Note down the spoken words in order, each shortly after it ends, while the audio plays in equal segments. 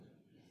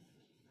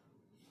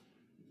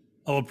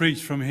I will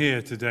preach from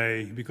here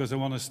today because I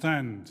want to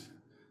stand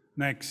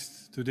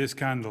next to this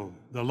candle,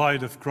 the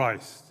light of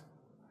Christ.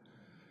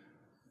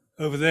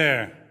 Over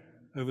there,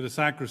 over the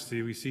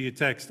sacristy, we see a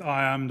text,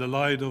 I am the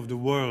light of the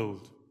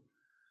world.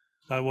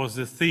 That was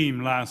the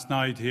theme last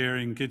night here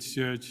in Kids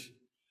Church,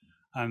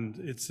 and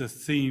it's a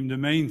theme, the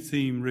main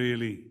theme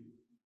really,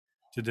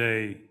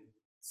 today,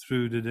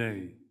 through the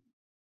day.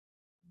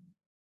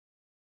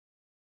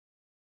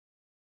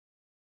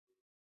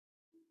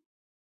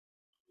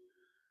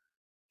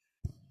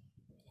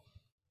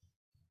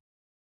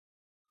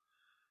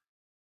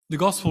 The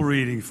Gospel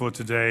reading for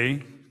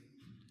today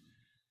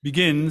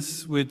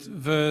begins with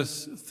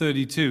verse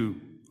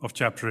 32 of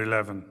chapter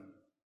 11.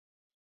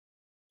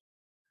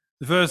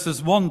 The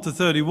verses 1 to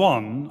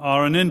 31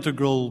 are an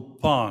integral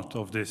part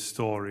of this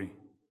story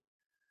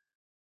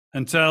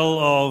and tell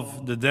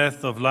of the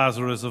death of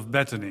Lazarus of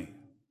Bethany.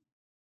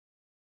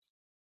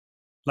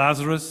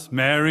 Lazarus,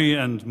 Mary,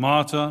 and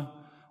Martha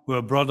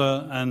were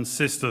brother and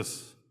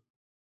sisters.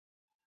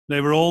 They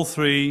were all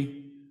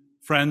three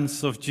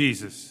friends of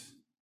Jesus.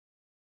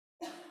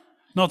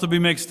 Not to be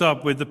mixed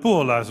up with the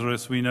poor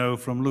Lazarus we know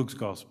from Luke's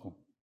Gospel.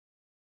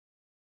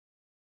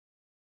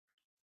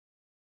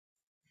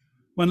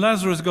 When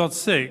Lazarus got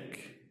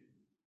sick,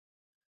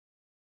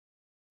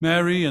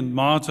 Mary and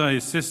Martha,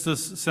 his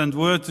sisters, sent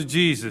word to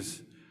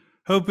Jesus,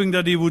 hoping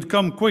that he would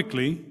come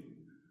quickly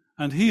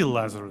and heal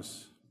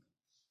Lazarus.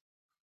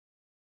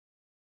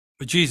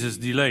 But Jesus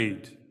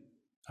delayed,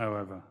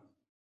 however,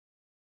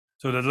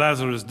 so that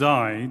Lazarus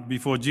died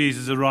before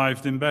Jesus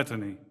arrived in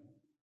Bethany.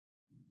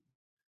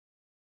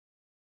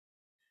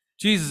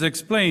 Jesus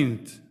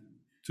explained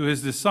to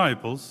his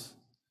disciples,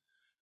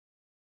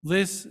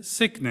 this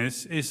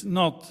sickness is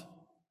not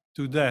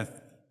to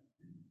death,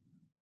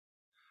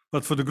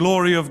 but for the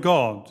glory of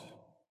God,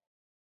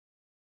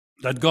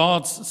 that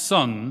God's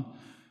Son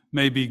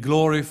may be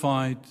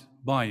glorified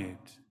by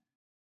it.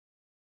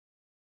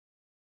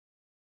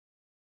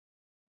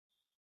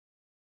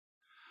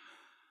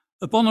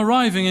 Upon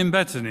arriving in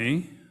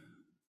Bethany,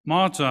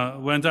 Martha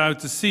went out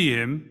to see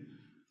him,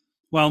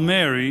 while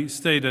Mary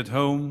stayed at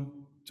home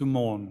to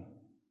mourn.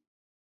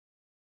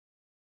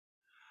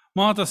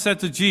 Martha said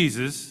to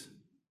Jesus,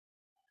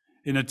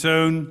 in a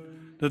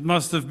tone that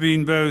must have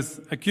been both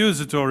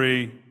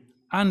accusatory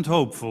and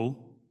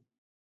hopeful,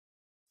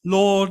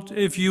 Lord,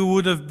 if you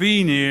would have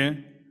been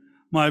here,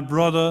 my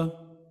brother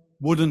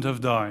wouldn't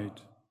have died.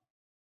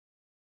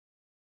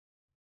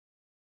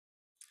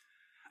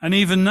 And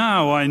even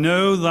now I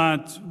know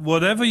that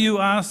whatever you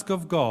ask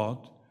of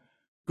God,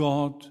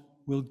 God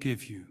will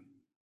give you.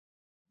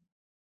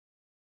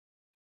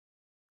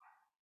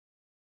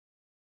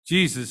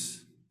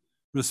 Jesus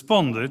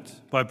responded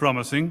by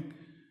promising,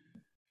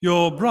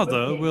 your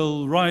brother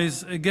will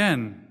rise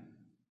again.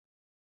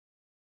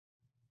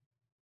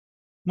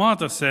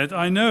 Martha said,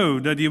 I know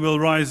that he will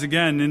rise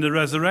again in the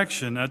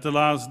resurrection at the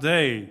last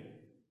day.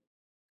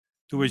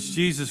 To which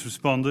Jesus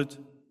responded,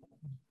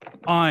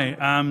 I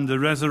am the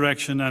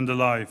resurrection and the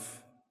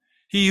life.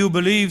 He who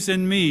believes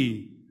in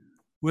me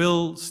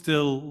will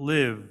still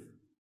live,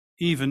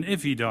 even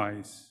if he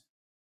dies.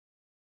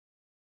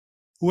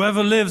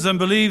 Whoever lives and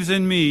believes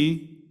in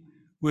me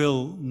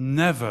will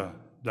never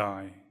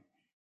die.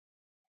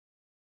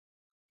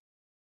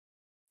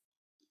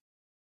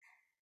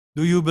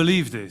 Do you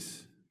believe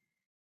this?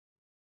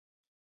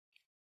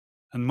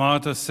 And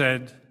Martha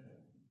said,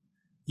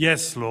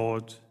 yes,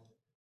 Lord,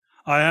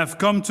 I have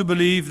come to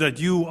believe that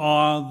you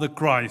are the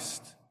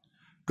Christ,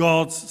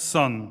 God's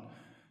Son,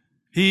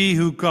 he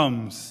who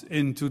comes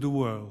into the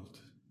world.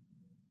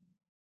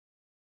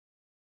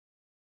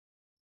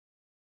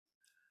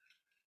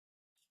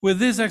 With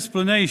this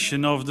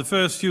explanation of the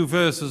first few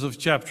verses of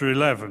chapter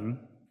 11,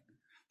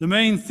 the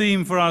main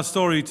theme for our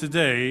story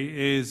today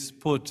is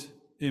put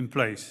in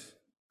place.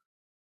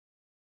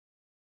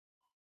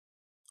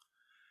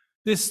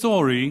 This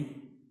story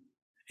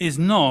is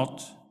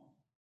not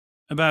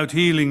about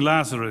healing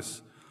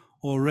Lazarus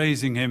or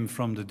raising him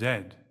from the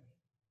dead.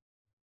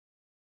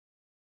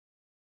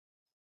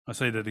 I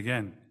say that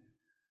again.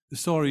 The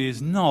story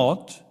is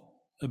not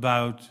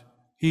about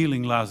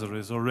healing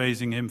Lazarus or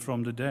raising him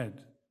from the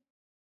dead.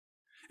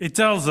 It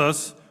tells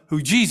us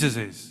who Jesus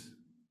is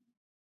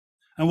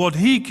and what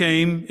he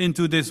came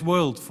into this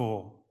world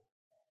for.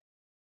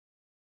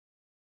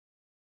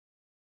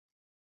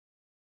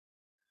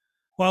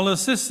 While her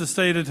sister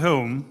stayed at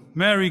home,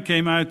 Mary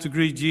came out to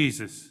greet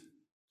Jesus.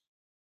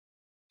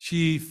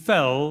 She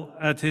fell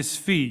at his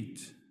feet.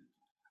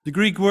 The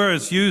Greek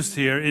words used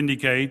here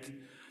indicate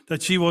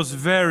that she was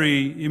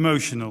very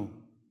emotional.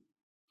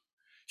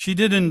 She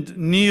didn't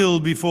kneel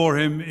before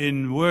him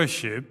in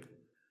worship,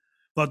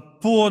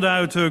 but poured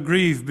out her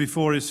grief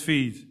before his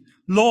feet.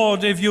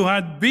 Lord, if you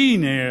had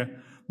been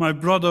here, my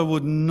brother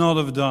would not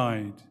have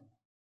died.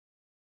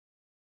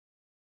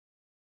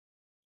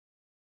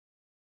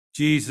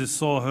 Jesus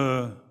saw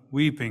her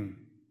weeping,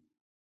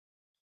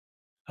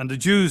 and the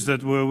Jews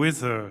that were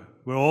with her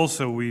were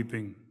also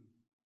weeping.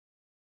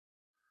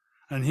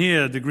 And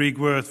here the Greek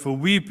word for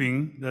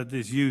weeping that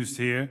is used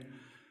here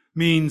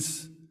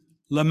means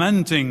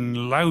lamenting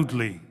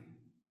loudly,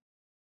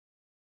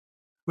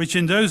 which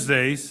in those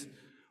days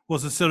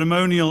was a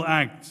ceremonial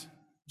act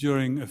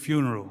during a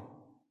funeral.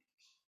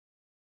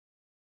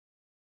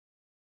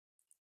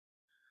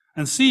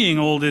 And seeing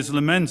all this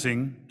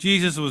lamenting,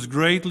 Jesus was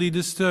greatly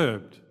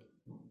disturbed,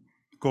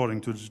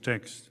 according to the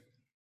text.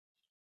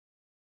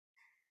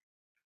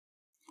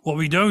 What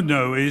we don't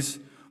know is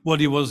what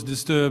he was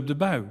disturbed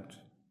about.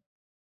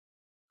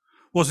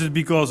 Was it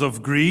because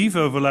of grief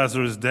over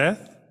Lazarus'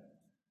 death?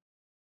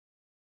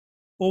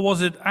 Or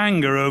was it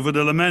anger over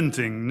the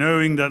lamenting,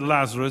 knowing that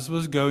Lazarus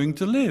was going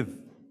to live?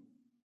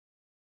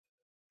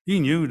 He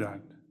knew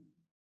that.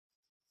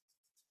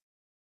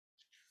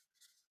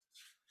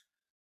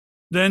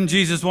 Then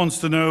Jesus wants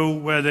to know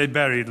where they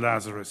buried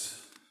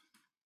Lazarus.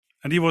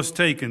 And he was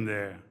taken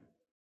there.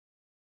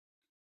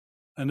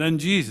 And then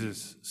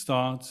Jesus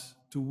starts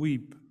to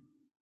weep.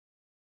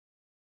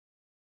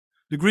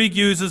 The Greek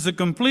uses a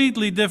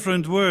completely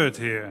different word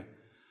here.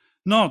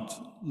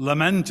 Not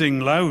lamenting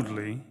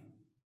loudly,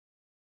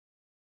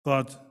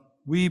 but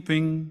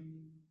weeping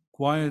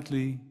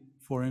quietly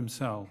for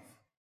himself.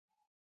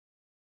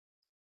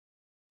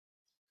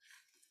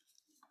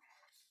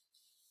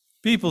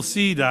 People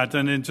see that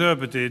and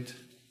interpret it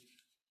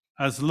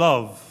as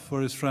love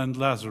for his friend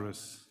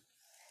Lazarus.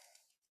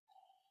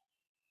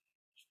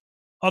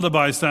 Other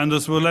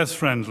bystanders were less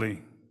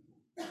friendly.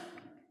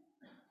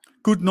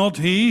 Could not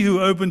he who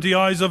opened the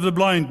eyes of the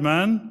blind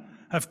man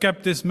have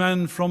kept this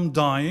man from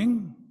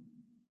dying?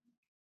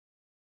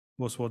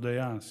 Was what they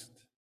asked.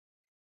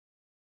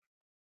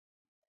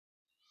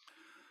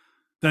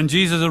 Then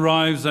Jesus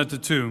arrives at the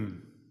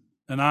tomb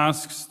and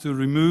asks to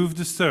remove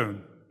the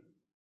stone.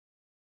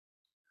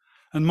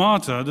 And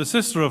Martha, the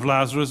sister of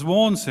Lazarus,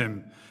 warns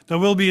him, there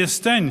will be a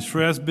stench, for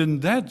he has been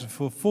dead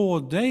for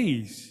 4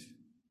 days.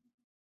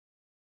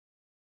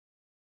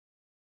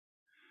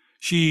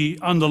 She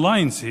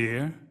underlines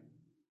here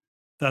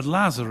that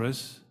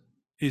Lazarus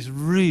is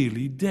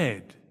really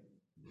dead.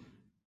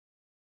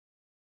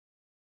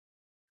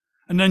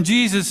 And then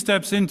Jesus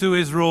steps into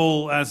his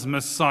role as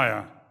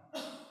Messiah.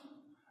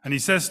 And he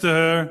says to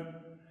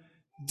her,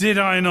 "Did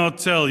I not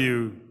tell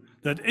you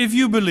that if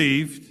you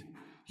believed,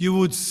 you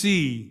would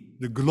see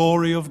the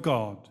glory of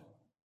God?"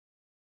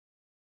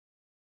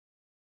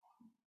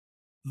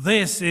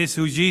 This is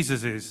who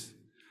Jesus is,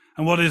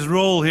 and what his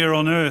role here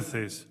on earth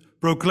is,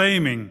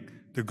 proclaiming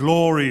the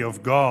glory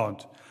of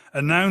God,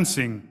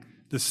 announcing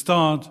the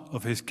start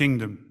of his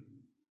kingdom.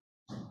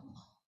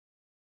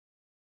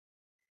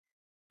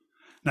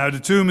 Now the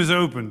tomb is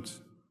opened,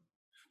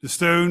 the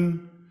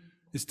stone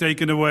is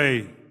taken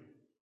away,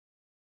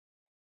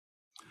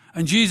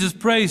 and Jesus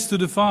prays to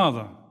the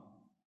Father.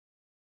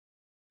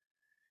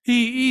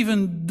 He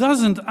even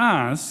doesn't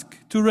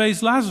ask to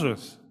raise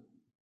Lazarus.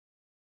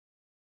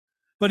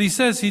 But he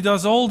says he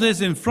does all this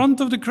in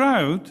front of the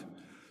crowd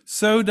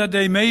so that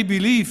they may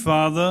believe,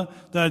 Father,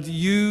 that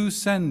you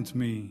sent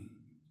me.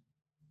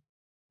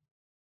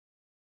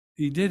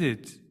 He did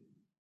it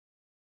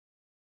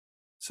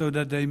so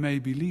that they may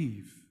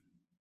believe.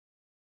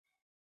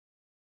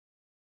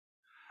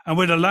 And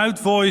with a loud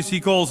voice, he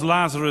calls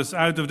Lazarus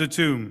out of the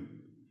tomb.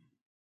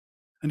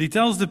 And he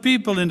tells the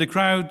people in the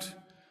crowd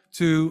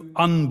to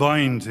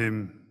unbind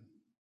him.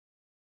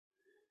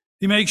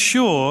 He makes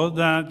sure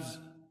that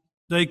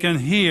they can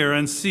hear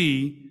and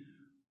see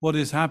what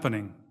is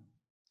happening.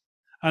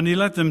 And he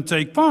let them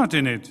take part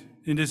in it,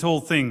 in this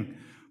whole thing,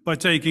 by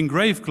taking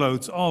grave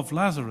clothes off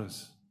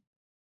Lazarus.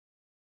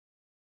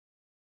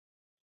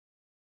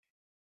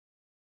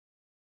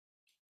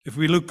 If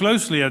we look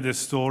closely at this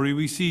story,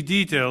 we see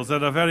details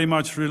that are very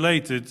much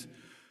related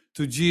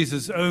to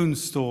Jesus' own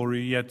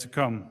story yet to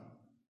come.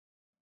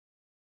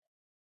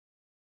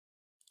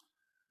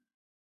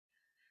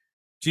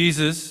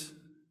 Jesus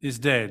is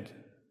dead,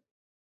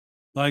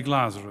 like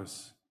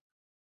Lazarus,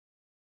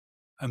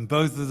 and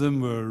both of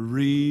them were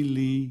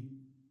really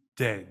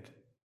dead.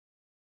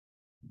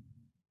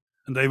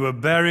 And they were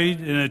buried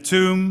in a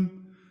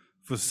tomb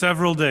for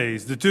several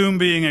days, the tomb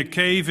being a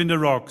cave in the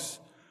rocks,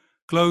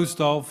 closed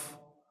off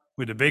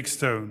with a big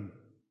stone.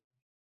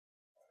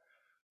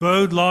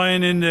 Both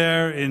lying in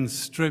there in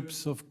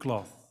strips of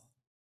cloth.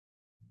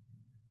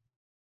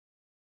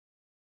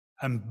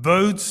 And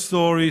both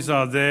stories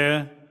are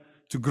there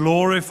to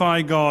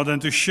glorify God and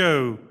to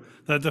show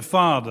that the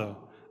Father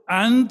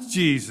and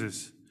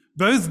Jesus,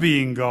 both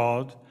being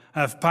God,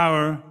 have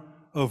power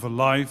over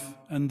life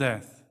and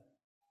death.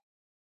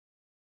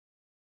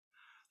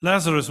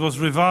 Lazarus was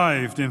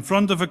revived in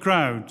front of a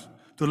crowd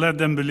to let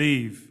them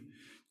believe.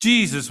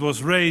 Jesus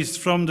was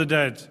raised from the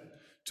dead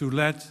to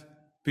let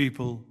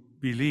people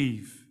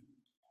believe.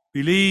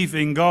 Believe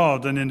in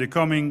God and in the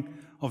coming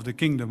of the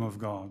kingdom of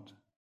God.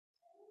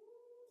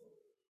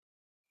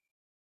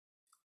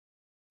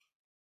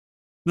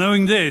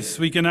 Knowing this,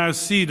 we can now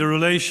see the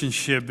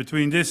relationship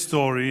between this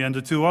story and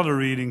the two other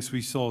readings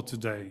we saw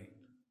today.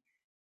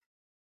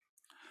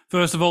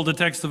 First of all, the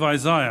text of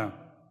Isaiah.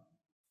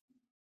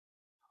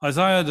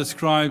 Isaiah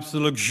describes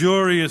the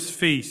luxurious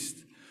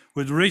feast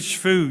with rich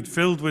food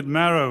filled with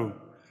marrow,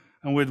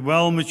 and with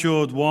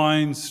well-matured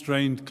wine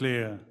strained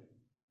clear.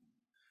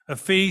 A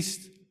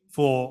feast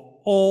for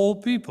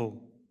all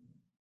people.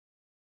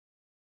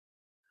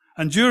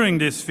 And during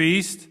this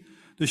feast,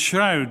 the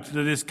shroud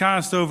that is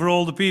cast over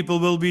all the people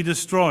will be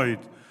destroyed,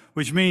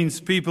 which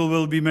means people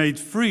will be made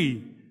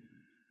free,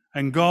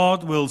 and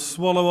God will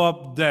swallow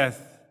up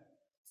death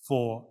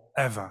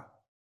forever.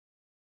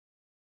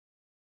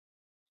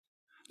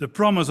 The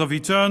promise of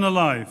eternal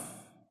life,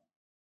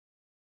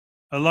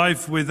 a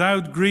life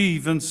without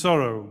grief and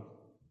sorrow,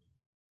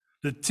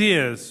 the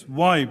tears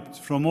wiped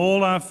from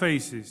all our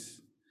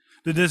faces,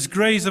 the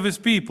disgrace of his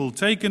people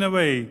taken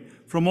away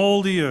from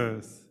all the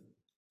earth,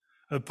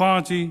 a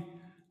party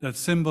that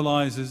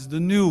symbolizes the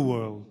new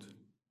world,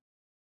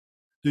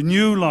 the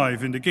new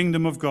life in the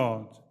kingdom of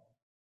God.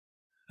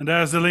 And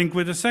there's the link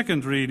with the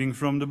second reading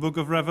from the book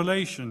of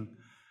Revelation,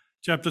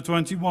 chapter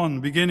 21,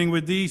 beginning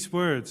with these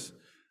words.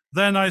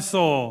 Then I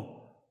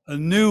saw a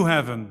new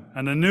heaven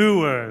and a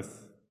new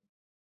earth,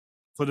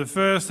 for the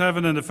first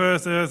heaven and the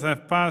first earth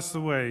have passed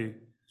away,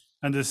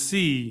 and the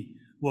sea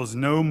was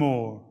no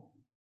more.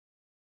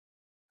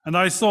 And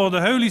I saw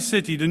the holy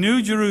city, the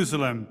new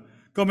Jerusalem,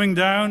 coming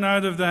down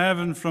out of the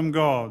heaven from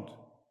God,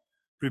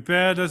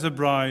 prepared as a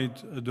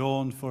bride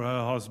adorned for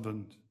her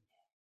husband.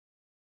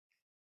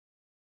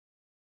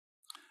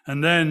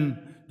 And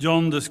then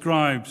John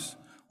describes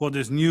what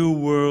this new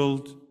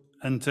world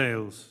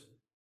entails.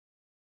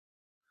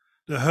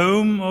 The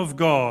home of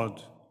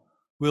God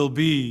will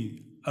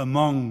be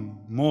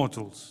among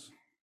mortals.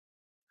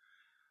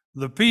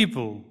 The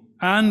people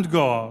and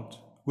God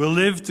will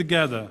live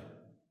together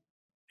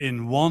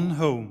in one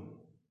home.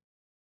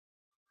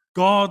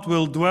 God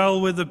will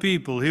dwell with the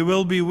people. He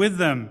will be with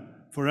them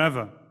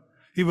forever.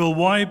 He will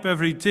wipe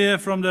every tear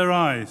from their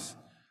eyes,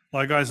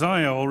 like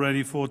Isaiah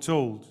already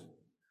foretold.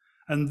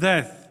 And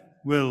death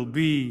will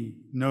be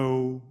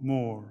no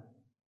more.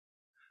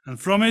 And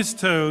from his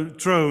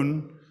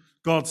throne,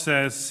 God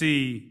says,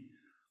 see,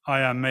 I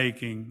am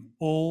making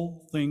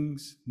all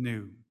things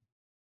new.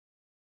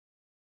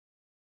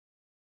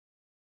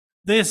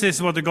 This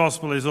is what the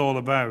gospel is all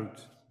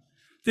about.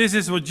 This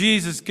is what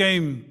Jesus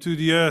came to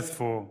the earth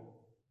for.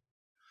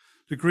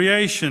 The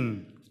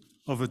creation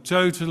of a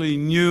totally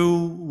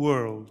new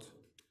world.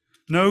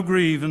 No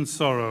grief and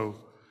sorrow,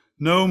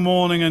 no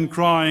mourning and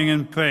crying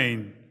and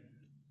pain.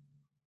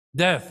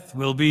 Death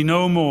will be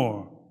no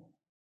more.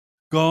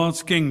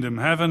 God's kingdom,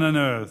 heaven and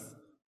earth,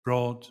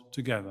 brought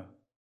together.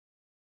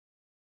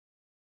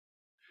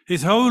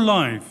 His whole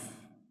life,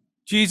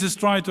 Jesus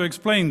tried to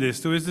explain this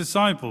to his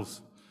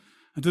disciples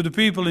and to the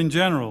people in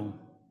general.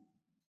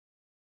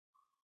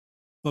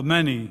 But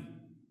many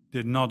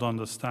did not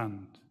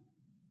understand.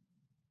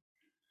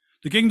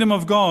 The kingdom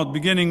of God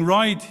beginning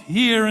right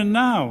here and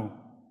now,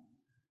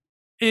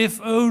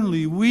 if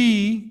only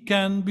we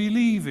can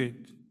believe it.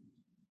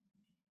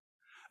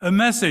 A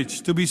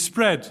message to be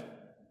spread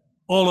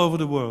all over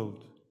the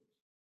world.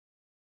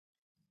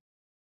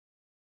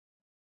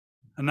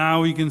 And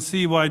now we can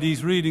see why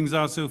these readings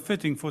are so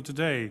fitting for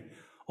today,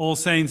 All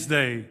Saints'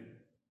 Day.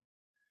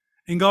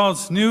 In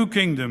God's new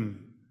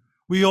kingdom,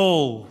 we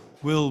all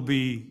will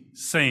be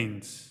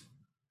saints.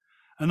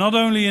 And not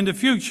only in the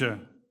future,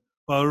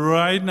 but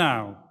right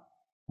now,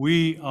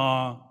 we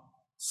are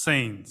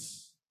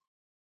saints.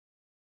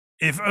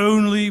 If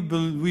only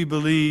we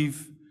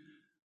believe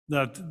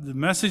that the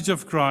message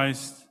of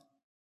Christ,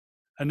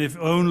 and if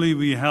only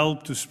we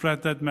help to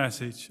spread that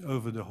message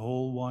over the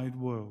whole wide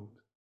world.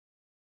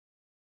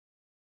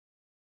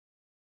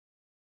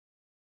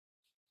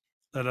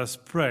 Let us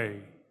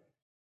pray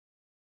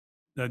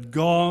that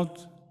God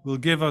will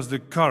give us the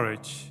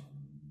courage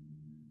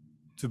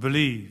to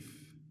believe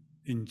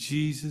in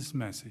Jesus'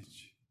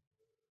 message.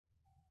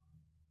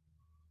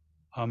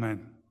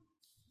 Amen.